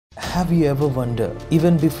Have you ever wondered,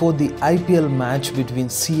 even before the IPL match between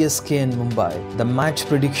CSK and Mumbai, the match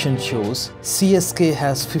prediction shows CSK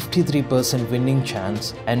has 53% winning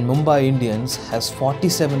chance and Mumbai Indians has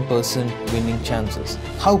 47% winning chances.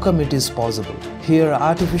 How come it is possible? Here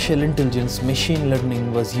artificial intelligence machine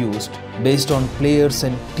learning was used based on players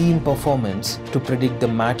and team performance to predict the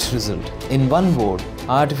match result. In one word,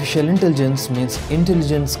 artificial intelligence means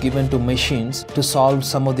intelligence given to machines to solve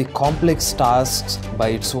some of the complex tasks by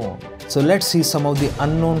its own. So let's see some of the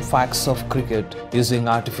unknown facts of cricket using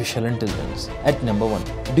artificial intelligence. At number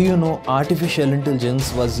 1, do you know artificial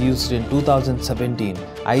intelligence was used in 2017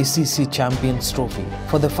 ICC Champions Trophy?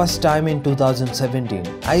 For the first time in 2017,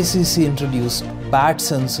 ICC introduced bat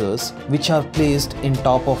sensors which are placed in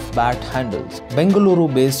top of bat handles.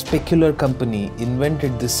 Bengaluru-based Specular company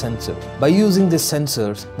invented this sensor. By using these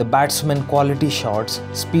sensors, the batsman quality shots,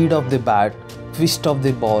 speed of the bat, twist of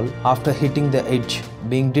the ball after hitting the edge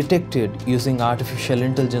being detected using artificial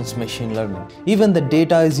intelligence machine learning. Even the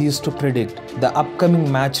data is used to predict the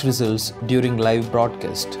upcoming match results during live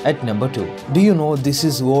broadcast. At number 2, do you know this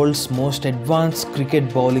is world's most advanced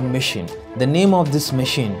cricket bowling machine? The name of this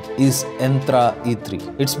machine is Yantra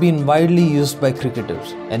E3. It's been widely used by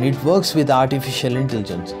cricketers and it works with artificial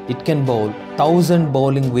intelligence. It can bowl 1000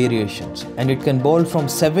 bowling variations and it can bowl from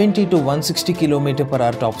 70 to 160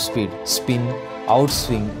 km/h top speed, spin,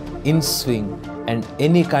 outswing, in-swing and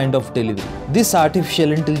any kind of delivery. This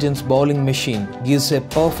artificial intelligence bowling machine gives a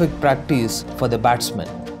perfect practice for the batsman.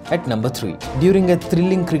 At number 3, during a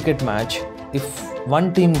thrilling cricket match, if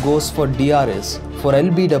one team goes for DRS for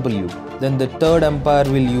LBW, then the third umpire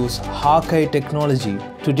will use Hawkeye technology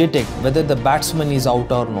to detect whether the batsman is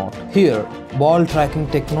out or not. Here, ball tracking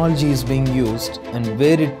technology is being used and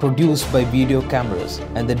where it produced by video cameras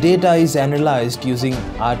and the data is analyzed using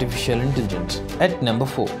artificial intelligence. At number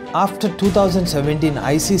 4, after 2017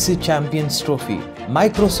 ICC Champions Trophy,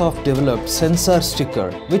 Microsoft developed sensor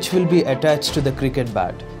sticker which will be attached to the cricket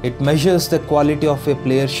bat. It measures the quality of a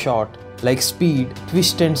player's shot like speed,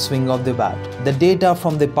 twist and swing of the bat. The data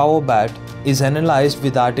from the power bat is analyzed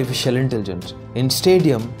with artificial intelligence. In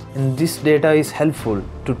stadium, and this data is helpful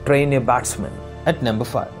to train a batsman. At number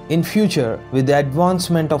 5, in future, with the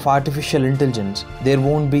advancement of artificial intelligence, there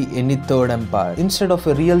won't be any third umpire. Instead of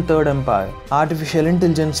a real third umpire, artificial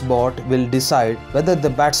intelligence bot will decide whether the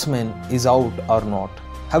batsman is out or not.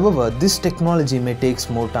 However, this technology may take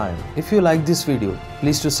more time. If you like this video,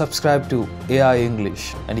 please do subscribe to AI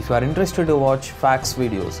English. And if you are interested to watch facts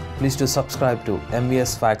videos, please do subscribe to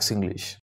MVS Facts English.